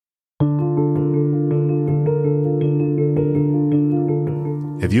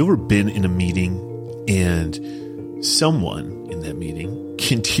Have you ever been in a meeting and someone in that meeting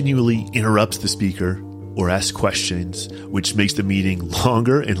continually interrupts the speaker or asks questions, which makes the meeting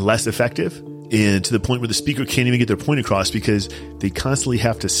longer and less effective? And to the point where the speaker can't even get their point across because they constantly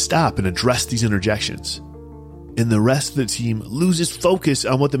have to stop and address these interjections. And the rest of the team loses focus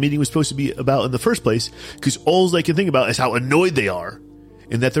on what the meeting was supposed to be about in the first place because all they can think about is how annoyed they are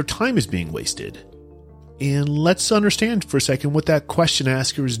and that their time is being wasted. And let's understand for a second what that question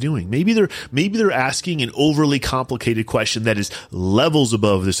asker is doing. Maybe they're asking an overly complicated question that is levels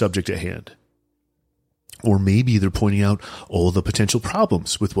above the subject at hand. Or maybe they're pointing out all the potential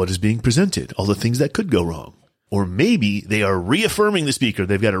problems with what is being presented, all the things that could go wrong. Or maybe they are reaffirming the speaker.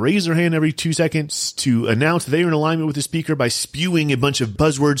 They've got to raise their hand every 2 seconds to announce they are in alignment with the speaker by spewing a bunch of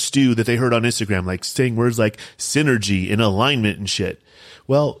buzzword stew that they heard on Instagram, like saying words like synergy and alignment and shit.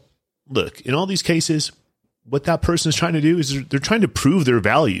 Well, look, in all these cases, what that person is trying to do is they're trying to prove their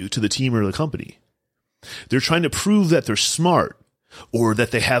value to the team or the company. They're trying to prove that they're smart or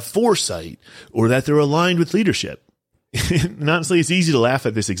that they have foresight or that they're aligned with leadership. And honestly, it's easy to laugh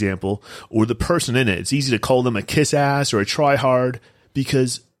at this example or the person in it. It's easy to call them a kiss ass or a try hard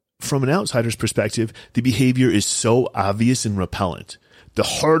because from an outsider's perspective, the behavior is so obvious and repellent. The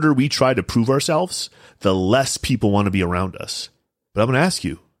harder we try to prove ourselves, the less people want to be around us. But I'm going to ask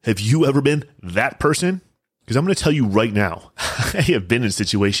you, have you ever been that person? Because I'm going to tell you right now, I have been in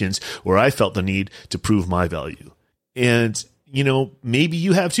situations where I felt the need to prove my value. And, maybe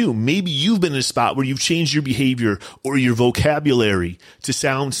you have too. Maybe you've been in a spot where you've changed your behavior or your vocabulary to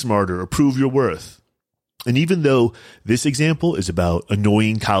sound smarter or prove your worth. And even though this example is about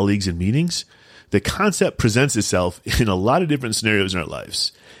annoying colleagues in meetings, the concept presents itself in a lot of different scenarios in our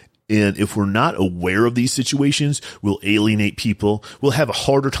lives. And if we're not aware of these situations, we'll alienate people. We'll have a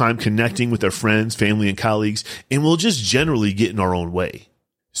harder time connecting with our friends, family, and colleagues, and we'll just generally get in our own way.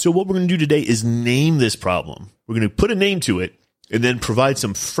 So what we're going to do today is name this problem. We're going to put a name to it and then provide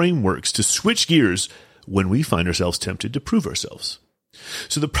some frameworks to switch gears when we find ourselves tempted to prove ourselves.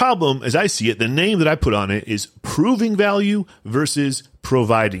 So the problem, as I see it, the name that I put on it is proving value versus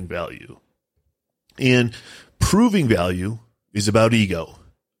providing value. And proving value is about ego.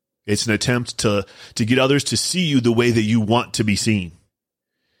 It's an attempt to get others to see you the way that you want to be seen.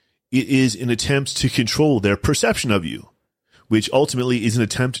 It is an attempt to control their perception of you, which ultimately is an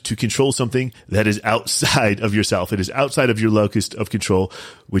attempt to control something that is outside of yourself. It is outside of your locus of control,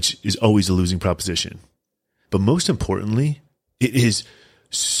 which is always a losing proposition. But most importantly, it is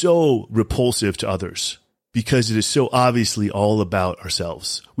so repulsive to others because it is so obviously all about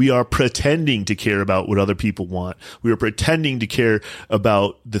ourselves. We are pretending to care about what other people want. We are pretending to care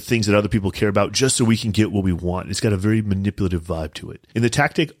about the things that other people care about just so we can get what we want. It's got a very manipulative vibe to it. And the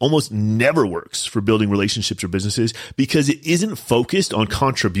tactic almost never works for building relationships or businesses because it isn't focused on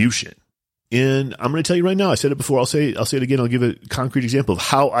contribution. And I'm going to tell you right now, I said it before, I'll say it again. I'll give a concrete example of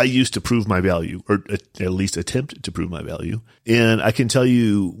how I used to prove my value, or at least attempt to prove my value. And I can tell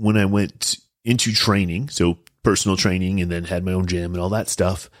you when I went into training, so personal training, and then had my own gym and all that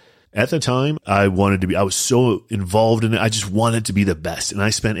stuff. At the time, I was so involved in it. I just wanted to be the best. And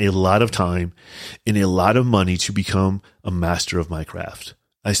I spent a lot of time and a lot of money to become a master of my craft.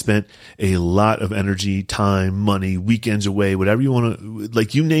 I spent a lot of energy, time, money, weekends away, whatever you want to,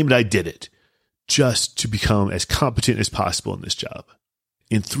 like you name it, I did it just to become as competent as possible in this job.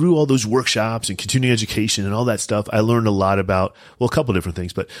 And through all those workshops and continuing education and all that stuff, I learned a lot about, a couple different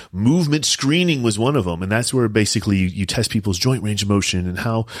things, but movement screening was one of them. And that's where basically you test people's joint range of motion and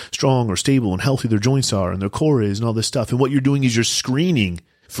how strong or stable and healthy their joints are and their core is and all this stuff. And what you're doing is you're screening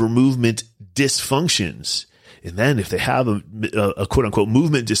for movement dysfunctions. And then if they have a quote unquote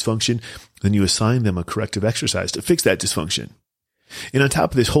movement dysfunction, then you assign them a corrective exercise to fix that dysfunction. And on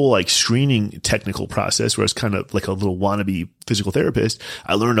top of this whole screening technical process where I was kind of like a little wannabe physical therapist,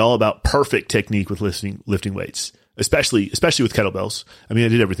 I learned all about perfect technique with lifting weights, especially with kettlebells. I mean, I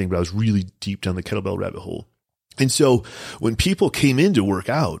did everything, but I was really deep down the kettlebell rabbit hole. And so when people came in to work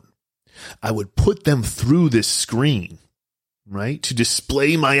out, I would put them through this screen, right? To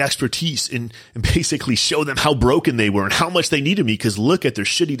display my expertise and basically show them how broken they were and how much they needed me because look at their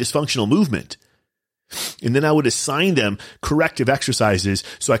shitty dysfunctional movement. And then I would assign them corrective exercises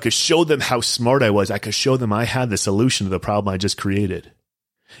so I could show them how smart I was. I could show them I had the solution to the problem I just created.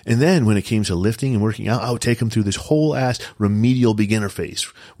 And then when it came to lifting and working out, I would take them through this whole ass remedial beginner phase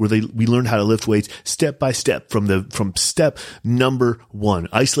where we learned how to lift weights step by step from step number 1,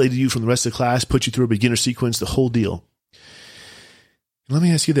 isolated you from the rest of the class, put you through a beginner sequence, the whole deal. Let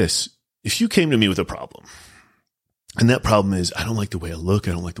me ask you this. If you came to me with a problem And that problem is I don't like the way I look.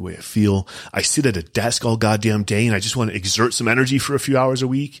 I don't like the way I feel. I sit at a desk all goddamn day and I just want to exert some energy for a few hours a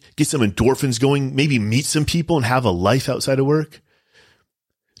week, get some endorphins going, maybe meet some people and have a life outside of work.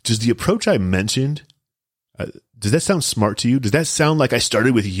 Does the approach I mentioned, does that sound smart to you? Does that sound like I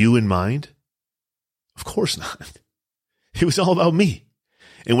started with you in mind? Of course not. It was all about me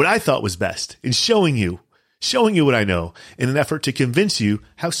and what I thought was best in showing you what I know in an effort to convince you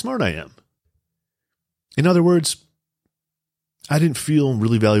how smart I am. In other words, I didn't feel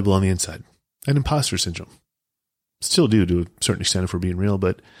really valuable on the inside. I had imposter syndrome. Still do to a certain extent if we're being real,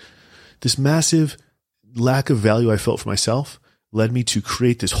 but this massive lack of value I felt for myself led me to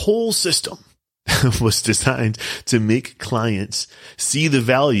create this whole system that was designed to make clients see the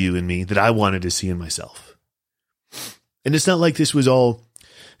value in me that I wanted to see in myself. And it's not like this was all,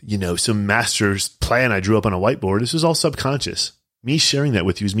 some master's plan I drew up on a whiteboard. This was all subconscious. Me sharing that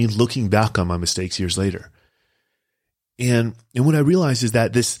with you is me looking back on my mistakes years later. And what I realized is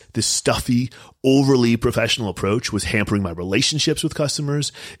that this stuffy, overly professional approach was hampering my relationships with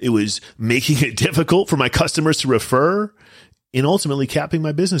customers. It was making it difficult for my customers to refer and ultimately capping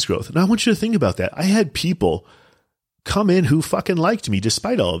my business growth. And I want you to think about that. I had people come in who fucking liked me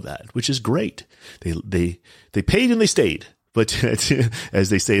despite all of that, which is great. They paid and they stayed, but as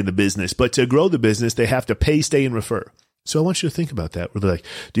they say in the business, but to grow the business, they have to pay, stay, and refer. So I want you to think about that. Where they're like,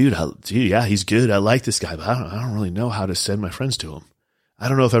 dude, yeah, he's good. I like this guy, but I don't really know how to send my friends to him. I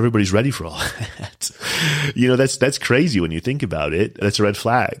don't know if everybody's ready for all that. That's crazy when you think about it. That's a red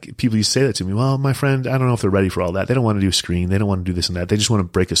flag. People used to say that to me. Well, my friend, I don't know if they're ready for all that. They don't want to do a screen. They don't want to do this and that. They just want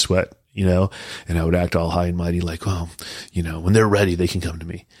to break a sweat, and I would act all high and mighty like, well, when they're ready, they can come to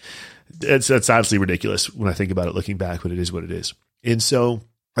me. That's honestly ridiculous when I think about it looking back, but it is what it is. And so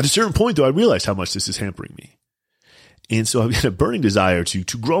at a certain point though, I realized how much this is hampering me. And so I've got a burning desire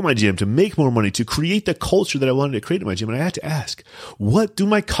to grow my gym, to make more money, to create the culture that I wanted to create in my gym. And I had to ask, what do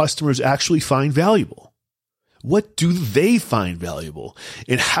my customers actually find valuable? What do they find valuable?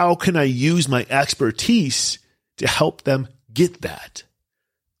 And how can I use my expertise to help them get that?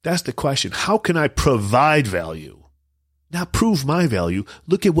 That's the question. How can I provide value? Not prove my value.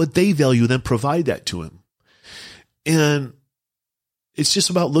 Look at what they value, then provide that to them. And it's just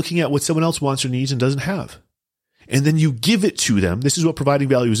about looking at what someone else wants or needs and doesn't have. And then you give it to them. This is what providing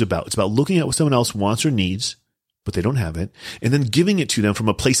value is about. It's about looking at what someone else wants or needs, but they don't have it, and then giving it to them from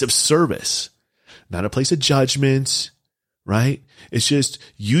a place of service, not a place of judgment, right? It's just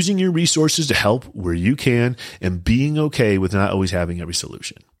using your resources to help where you can and being okay with not always having every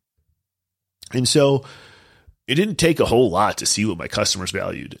solution. And so it didn't take a whole lot to see what my customers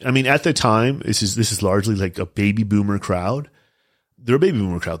valued. I mean, at the time, this is largely like a baby boomer crowd. They're a baby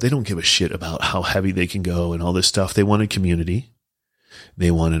boomer crowd. They don't give a shit about how heavy they can go and all this stuff. They wanted community.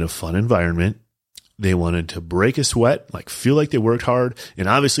 They wanted a fun environment. They wanted to break a sweat, like feel like they worked hard. And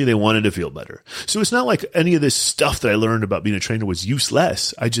obviously they wanted to feel better. So it's not like any of this stuff that I learned about being a trainer was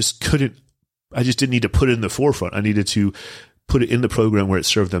useless. I just didn't need to put it in the forefront. I needed to put it in the program where it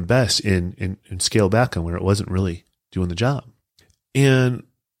served them best and scale back on where it wasn't really doing the job. And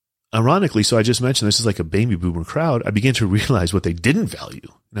ironically, so I just mentioned this is like a baby boomer crowd. I began to realize what they didn't value.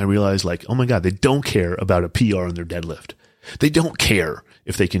 And I realized like, oh my God, they don't care about a PR in their deadlift. They don't care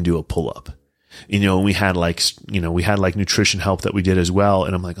if they can do a pull-up. And we had like nutrition help that we did as well.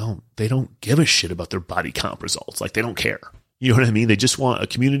 And I'm like, oh, they don't give a shit about their body comp results. Like they don't care. You know what I mean? They just want a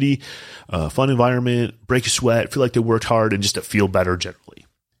community, fun environment, break a sweat, feel like they worked hard and just to feel better generally.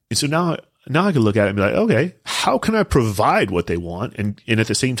 And so now I can look at it and be like, okay, how can I provide what they want and at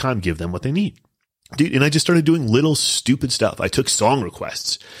the same time give them what they need? Dude, and I just started doing little stupid stuff. I took song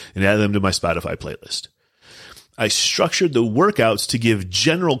requests and added them to my Spotify playlist. I structured the workouts to give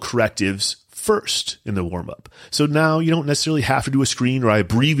general correctives first in the warm-up. So now you don't necessarily have to do a screen, or I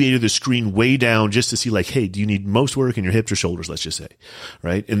abbreviated the screen way down just to see like, hey, do you need most work in your hips or shoulders, let's just say,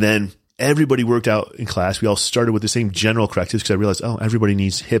 right? And then everybody worked out in class. We all started with the same general correctives because I realized, oh, everybody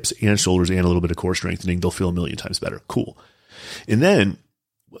needs hips and shoulders and a little bit of core strengthening. They'll feel a million times better. Cool. And then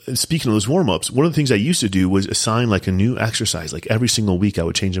speaking of those warm-ups, one of the things I used to do was assign like a new exercise. Like every single week I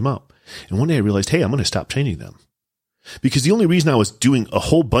would change them up. And one day I realized, hey, I'm going to stop training them. Because the only reason I was doing a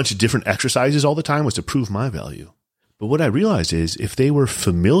whole bunch of different exercises all the time was to prove my value. But what I realized is if they were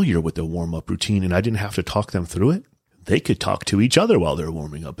familiar with the warm-up routine and I didn't have to talk them through it, they could talk to each other while they're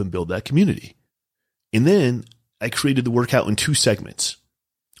warming up and build that community. And then I created the workout in 2 segments.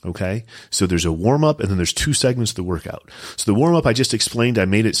 Okay. So there's a warm up and then there's 2 segments of the workout. So the warm up, I just explained, I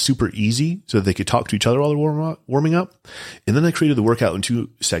made it super easy so that they could talk to each other while they're warming up. And then I created the workout in 2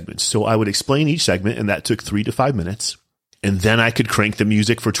 segments. So I would explain each segment and that took 3 to 5 minutes. And then I could crank the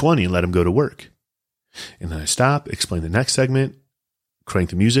music for 20 and let them go to work. And then I stop, explain the next segment,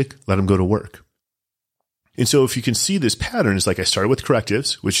 crank the music, let them go to work. And so if you can see this pattern, it's like I started with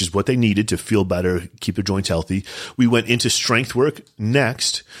correctives, which is what they needed to feel better, keep their joints healthy. We went into strength work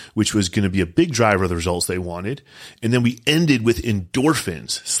next, which was going to be a big driver of the results they wanted. And then we ended with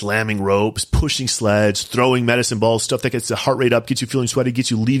endorphins, slamming ropes, pushing sleds, throwing medicine balls, stuff that gets the heart rate up, gets you feeling sweaty,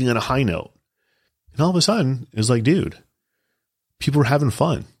 gets you leaving on a high note. And all of a sudden, it was like, dude, people were having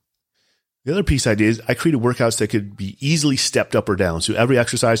fun. The other piece I did is I created workouts that could be easily stepped up or down. So every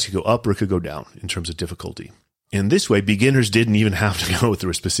exercise could go up or it could go down in terms of difficulty. And this way, beginners didn't even have to go through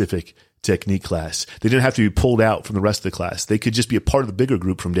a specific technique class. They didn't have to be pulled out from the rest of the class. They could just be a part of the bigger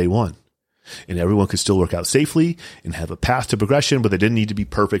group from day one. And everyone could still work out safely and have a path to progression, but they didn't need to be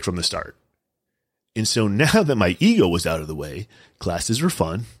perfect from the start. And so now that my ego was out of the way, classes were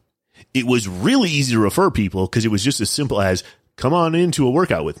fun. It was really easy to refer people because it was just as simple as, come on into a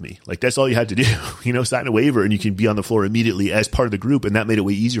workout with me. Like that's all you had to do, sign a waiver and you can be on the floor immediately as part of the group. And that made it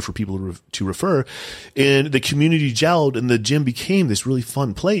way easier for people to refer. And the community gelled and the gym became this really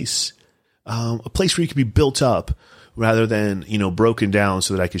fun place, a place where you could be built up rather than, broken down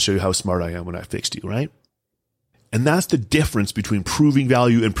so that I could show you how smart I am when I fixed you. Right. And that's the difference between proving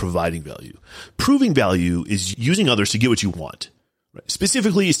value and providing value. Proving value is using others to get what you want. Right.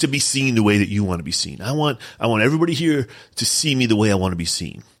 Specifically, is to be seen the way that you want to be seen. I want everybody here to see me the way I want to be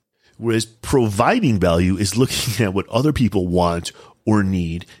seen. Whereas providing value is looking at what other people want or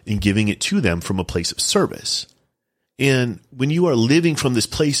need and giving it to them from a place of service. And when you are living from this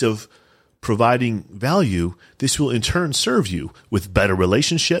place of providing value, this will in turn serve you with better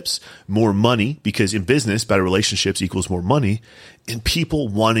relationships, more money, because in business, better relationships equals more money, and people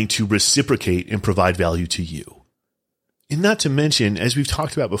wanting to reciprocate and provide value to you. And not to mention, as we've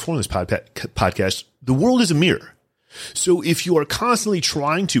talked about before in this podcast, the world is a mirror. So if you are constantly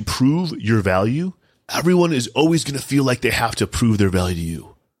trying to prove your value, everyone is always going to feel like they have to prove their value to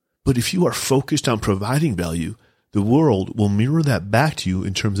you. But if you are focused on providing value, the world will mirror that back to you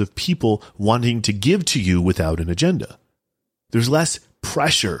in terms of people wanting to give to you without an agenda. There's less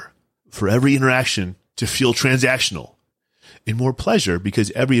pressure for every interaction to feel transactional and more pleasure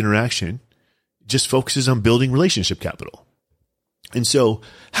because every interaction just focuses on building relationship capital. And so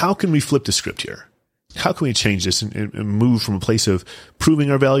how can we flip the script here? How can we change this and move from a place of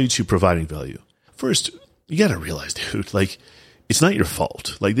proving our value to providing value? First, you got to realize, dude, it's not your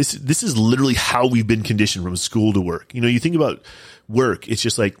fault. This is literally how we've been conditioned from school to work. You think about work, it's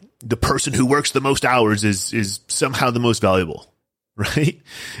just like the person who works the most hours is somehow the most valuable, right?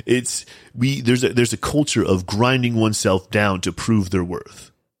 There's a culture of grinding oneself down to prove their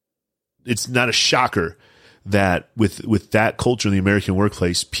worth. It's not a shocker that with that culture in the American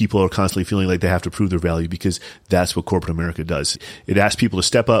workplace, people are constantly feeling like they have to prove their value because that's what corporate America does. It asks people to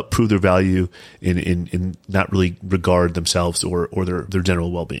step up, prove their value, and not really regard themselves or their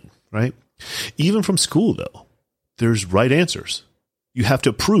general well-being, right? Even from school, though, there's right answers. You have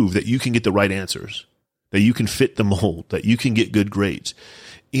to prove that you can get the right answers, that you can fit the mold, that you can get good grades.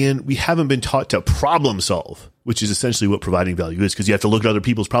 And we haven't been taught to problem solve, which is essentially what providing value is, because you have to look at other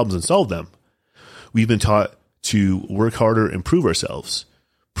people's problems and solve them. We've been taught to work harder and prove ourselves,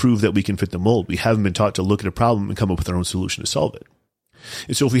 prove that we can fit the mold. We haven't been taught to look at a problem and come up with our own solution to solve it.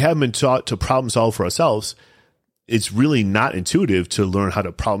 And so if we haven't been taught to problem solve for ourselves, it's really not intuitive to learn how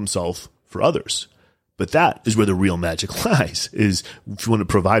to problem solve for others. But that is where the real magic lies, is if you want to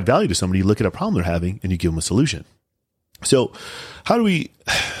provide value to somebody, you look at a problem they're having and you give them a solution. So how do we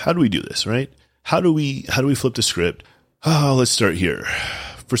do this, right? How do we flip the script? Oh, let's start here.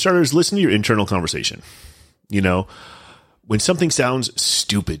 For starters, listen to your internal conversation. When something sounds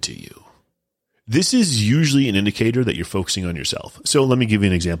stupid to you, this is usually an indicator that you're focusing on yourself. So let me give you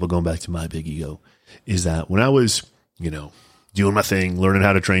an example, going back to my big ego, is that when I was, doing my thing, learning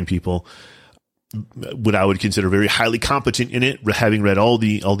how to train people, what I would consider very highly competent in it, having read all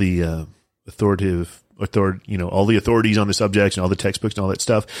the authorities on the subject and all the textbooks and all that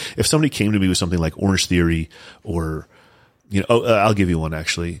stuff. If somebody came to me with something like Orange Theory or, I'll give you one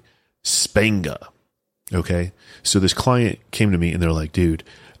actually, Spenga. Okay. So this client came to me and they're like, dude,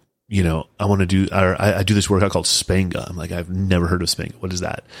 I do this workout called Spenga. I'm like, I've never heard of Spenga. What is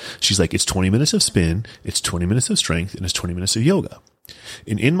that? She's like, it's 20 minutes of spin, it's 20 minutes of strength, and it's 20 minutes of yoga.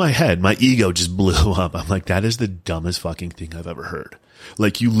 And in my head, my ego just blew up. I'm like, that is the dumbest fucking thing I've ever heard.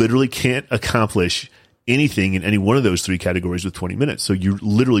 Like, you literally can't accomplish anything in any one of those three categories with 20 minutes. So you're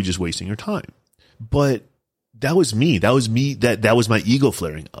literally just wasting your time. But that was me. That was my ego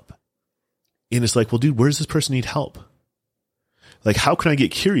flaring up. And it's like, well, dude, where does this person need help? Like, how can I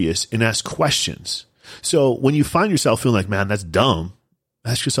get curious and ask questions? So when you find yourself feeling like, man, that's dumb,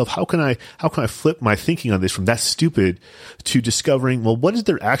 Ask yourself, how can I flip my thinking on this from that's stupid to discovering, well, what is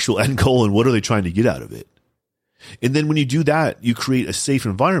their actual end goal and what are they trying to get out of it? And then when you do that, you create a safe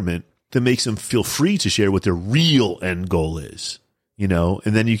environment that makes them feel free to share what their real end goal is,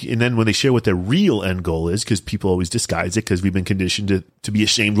 and then when they share what their real end goal is, because people always disguise it because we've been conditioned to be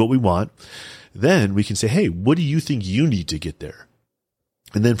ashamed of what we want, then we can say, hey, what do you think you need to get there?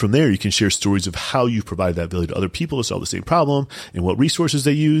 And then from there, you can share stories of how you provide that value to other people to solve the same problem and what resources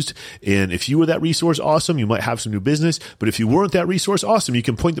they used. And if you were that resource, awesome, you might have some new business. But if you weren't that resource, awesome, you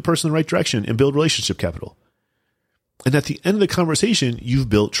can point the person in the right direction and build relationship capital. And at the end of the conversation, you've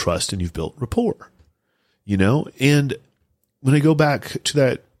built trust and you've built rapport, And when I go back to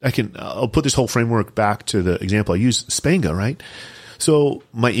that, I'll put this whole framework back to the example I used, Spenga, right? So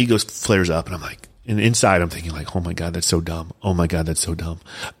my ego flares up and I'm like, and inside I'm thinking like, oh my God, that's so dumb. Oh my God, that's so dumb.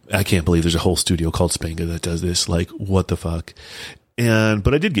 I can't believe there's a whole studio called Spenga that does this. Like, what the fuck?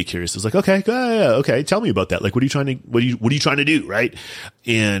 But I did get curious. I was like, okay, tell me about that. Like, what are you trying to do? Right.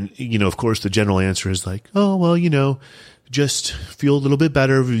 And, of course the general answer is like, oh, well, just feel a little bit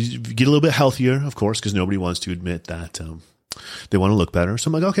better, get a little bit healthier, of course, because nobody wants to admit that, they want to look better. So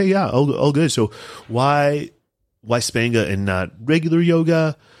I'm like, okay, yeah, all good. So why Spenga and not regular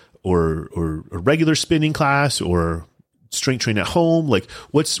yoga or a regular spinning class or strength train at home? Like,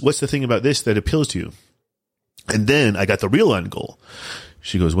 what's the thing about this that appeals to you? And then I got the real end goal.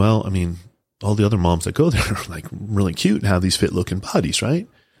 She goes, well, I mean, all the other moms that go there are like really cute and have these fit looking bodies, right?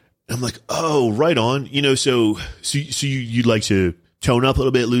 And I'm like, oh, right on. So you'd like to tone up a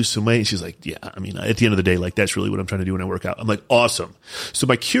little bit, lose some weight. And she's like, yeah, I mean, at the end of the day, like that's really what I'm trying to do when I work out. I'm like, awesome. So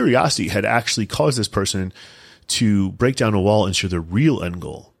my curiosity had actually caused this person to break down a wall and share their real end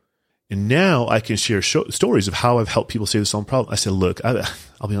goal. And now I can share stories of how I've helped people save the same problem. I said, look,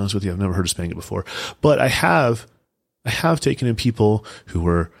 I'll be honest with you. I've never heard of Spenga before, but I have taken in people who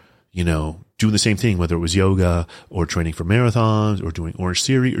were, doing the same thing, whether it was yoga or training for marathons or doing Orange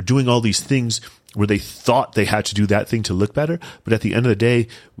Theory or doing all these things where they thought they had to do that thing to look better. But at the end of the day,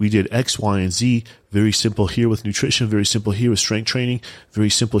 we did X, Y, and Z. Very simple here with nutrition, very simple here with strength training, very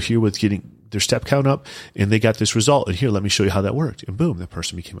simple here with getting their step count up, and they got this result. And here, let me show you how that worked. And boom, that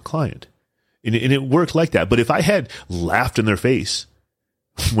person became a client. And it worked like that. But if I had laughed in their face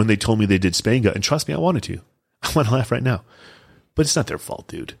when they told me they did Spenga, and trust me, I wanted to. I want to laugh right now. But it's not their fault,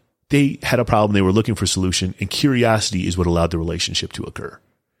 dude. They had a problem. They were looking for a solution, and curiosity is what allowed the relationship to occur.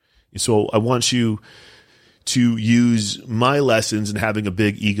 And so I want you to use my lessons and having a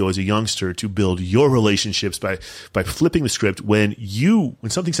big ego as a youngster to build your relationships by flipping the script when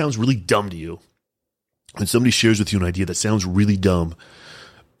something sounds really dumb to you, when somebody shares with you an idea that sounds really dumb,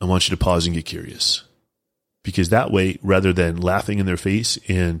 I want you to pause and get curious. Because that way, rather than laughing in their face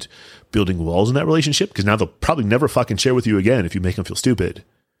and building walls in that relationship, because now they'll probably never fucking share with you again if you make them feel stupid,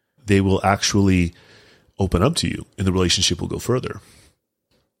 they will actually open up to you and the relationship will go further.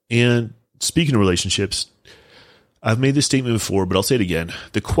 And speaking of relationships, I've made this statement before, but I'll say it again.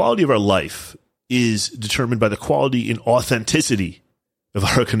 The quality of our life is determined by the quality and authenticity of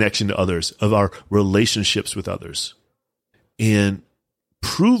our connection to others, of our relationships with others. And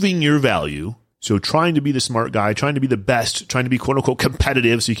proving your value, so trying to be the smart guy, trying to be the best, trying to be quote unquote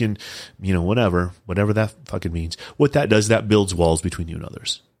competitive so you can, whatever that fucking means. What that does, that builds walls between you and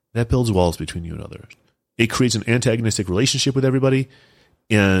others. That builds walls between you and others. It creates an antagonistic relationship with everybody,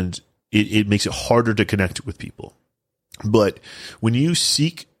 and it makes it harder to connect with people. But when you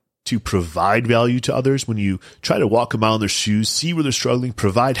seek to provide value to others, when you try to walk a mile in their shoes, see where they're struggling,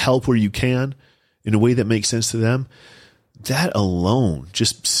 provide help where you can in a way that makes sense to them, that alone,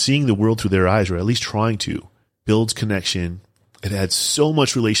 just seeing the world through their eyes, or at least trying to, builds connection. It adds so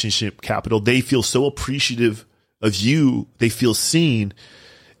much relationship capital. They feel so appreciative of you. They feel seen.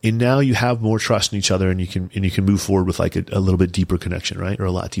 And now you have more trust in each other, and you can move forward with like a little bit deeper connection, right? Or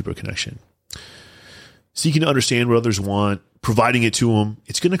a lot deeper connection. Seeking to understand what others want, providing it to them,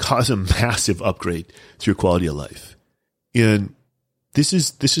 it's going to cause a massive upgrade to your quality of life. And this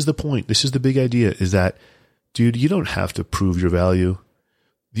is the point. This is the big idea, is that, dude, you don't have to prove your value.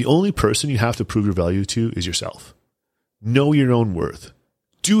 The only person you have to prove your value to is yourself. Know your own worth.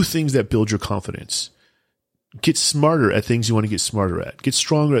 Do things that build your confidence. Get smarter at things you want to get smarter at. Get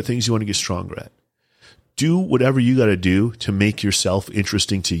stronger at things you want to get stronger at. Do whatever you got to do to make yourself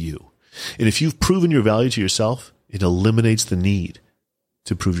interesting to you. And if you've proven your value to yourself, it eliminates the need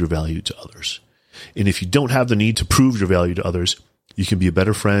to prove your value to others. And if you don't have the need to prove your value to others, you can be a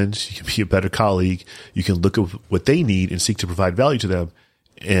better friend, you can be a better colleague, you can look at what they need and seek to provide value to them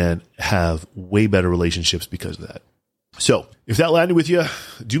and have way better relationships because of that. So if that landed with you,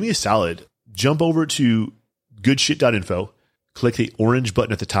 do me a solid. Jump over to goodshit.info, click the orange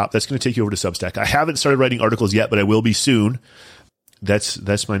button at the top. That's going to take you over to Substack. I haven't started writing articles yet, but I will be soon.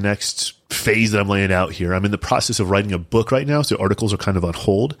 That's my next phase that I'm laying out here. I'm in the process of writing a book right now, so articles are kind of on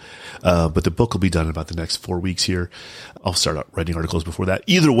hold. But the book will be done in about the next 4 weeks here. I'll start out writing articles before that.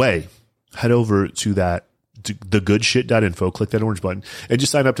 Either way, head over to thegoodshit.info, click that orange button, and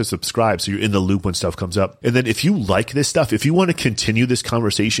just sign up to subscribe so you're in the loop when stuff comes up. And then if you like this stuff, if you want to continue this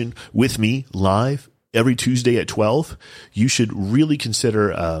conversation with me live every Tuesday at 12, you should really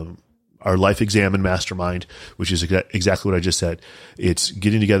consider our Life Examine Mastermind, which is exactly what I just said. It's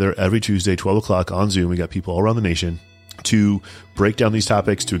getting together every Tuesday, 12 o'clock on Zoom. We got people all around the nation to break down these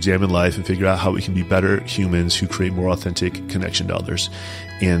topics, to examine life and figure out how we can be better humans who create more authentic connection to others.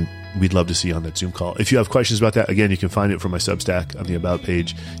 And we'd love to see you on that Zoom call. If you have questions about that, again, you can find it from my Substack on the About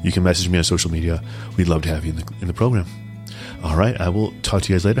page. You can message me on social media. We'd love to have you in the program. All right. I will talk to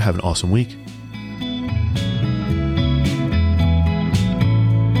you guys later. Have an awesome week.